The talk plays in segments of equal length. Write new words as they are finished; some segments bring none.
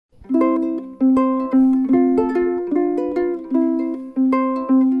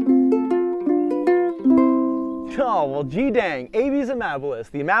Well, gee-dang, Abies amabilis,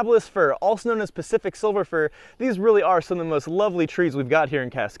 the Amabilis Fir, also known as Pacific Silver Fir, these really are some of the most lovely trees we've got here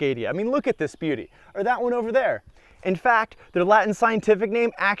in Cascadia. I mean, look at this beauty, or that one over there. In fact, their Latin scientific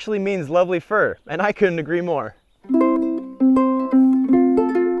name actually means lovely fir, and I couldn't agree more.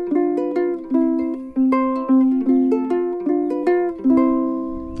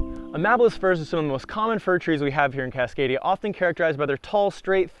 Amabilis firs are some of the most common fir trees we have here in Cascadia, often characterized by their tall,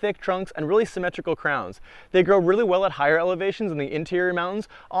 straight, thick trunks and really symmetrical crowns. They grow really well at higher elevations in the interior mountains,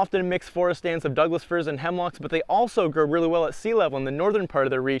 often in mixed forest stands of Douglas firs and hemlocks, but they also grow really well at sea level in the northern part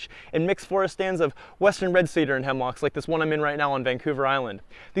of their reach in mixed forest stands of western red cedar and hemlocks, like this one I'm in right now on Vancouver Island.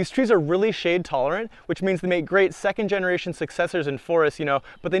 These trees are really shade tolerant, which means they make great second generation successors in forests,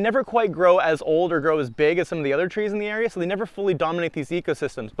 but they never quite grow as old or grow as big as some of the other trees in the area, so they never fully dominate these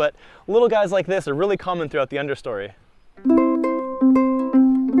ecosystems. But little guys like this are really common throughout the understory.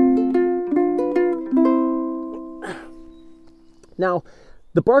 Now,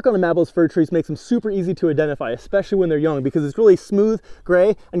 the bark on Amabilis fir trees makes them super easy to identify, especially when they're young, because it's really smooth,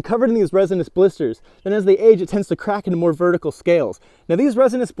 gray, and covered in these resinous blisters. Then as they age, it tends to crack into more vertical scales. Now these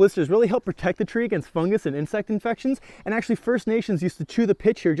resinous blisters really help protect the tree against fungus and insect infections, and actually First Nations used to chew the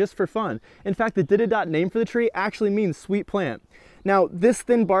pitch here just for fun. In fact, the Dididot name for the tree actually means sweet plant. Now, this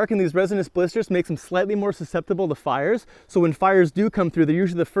thin bark and these resinous blisters makes them slightly more susceptible to fires, so when fires do come through, they're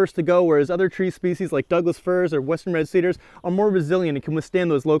usually the first to go, whereas other tree species like Douglas firs or western red cedars are more resilient and can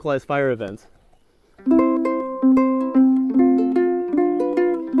withstand those localized fire events.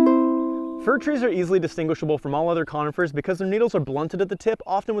 Fir trees are easily distinguishable from all other conifers because their needles are blunted at the tip,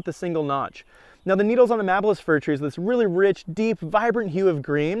 often with a single notch. Now the needles on Amabilis fir trees are this really rich, deep, vibrant hue of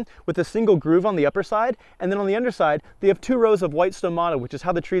green with a single groove on the upper side, and then on the underside they have 2 rows of white stomata, which is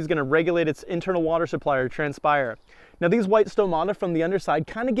how the tree is going to regulate its internal water supply or transpire. Now these white stomata from the underside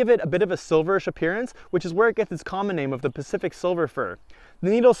kind of give it a bit of a silverish appearance, which is where it gets its common name of the Pacific Silver Fir. The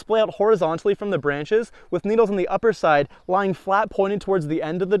needles splay out horizontally from the branches, with needles on the upper side lying flat pointed towards the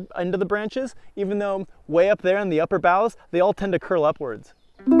end of the branches, even though way up there in the upper boughs, they all tend to curl upwards.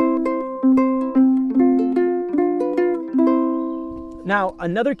 Now,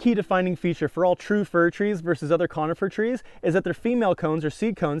 another key defining feature for all true fir trees versus other conifer trees is that their female cones or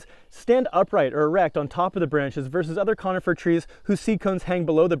seed cones stand upright or erect on top of the branches versus other conifer trees whose seed cones hang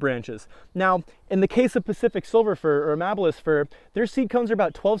below the branches. Now, in the case of Pacific Silver Fir or Amabilis Fir, their seed cones are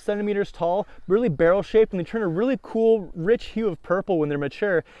about 12 centimeters tall, really barrel-shaped, and they turn a really cool, rich hue of purple when they're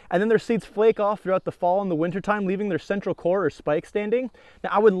mature, and then their seeds flake off throughout the fall and the wintertime, leaving their central core or spike standing.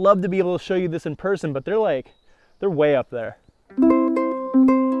 Now, I would love to be able to show you this in person, but they're way up there.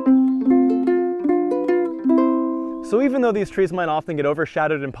 So even though these trees might often get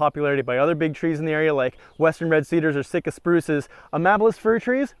overshadowed in popularity by other big trees in the area like western red cedars or Sitka spruces, Amabilis fir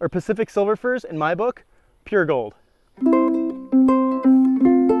trees, or Pacific silver firs, in my book, pure gold.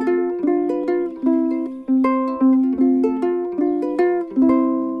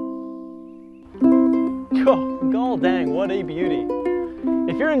 God dang, what a beauty.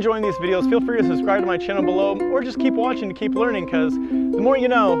 If you're enjoying these videos, feel free to subscribe to my channel below, or just keep watching to keep learning, because the more you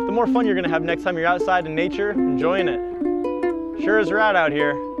know, the more fun you're going to have next time you're outside in nature, enjoying it. Sure is rad out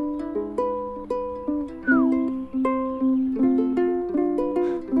here.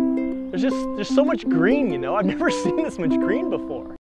 There's so much green, I've never seen this much green before.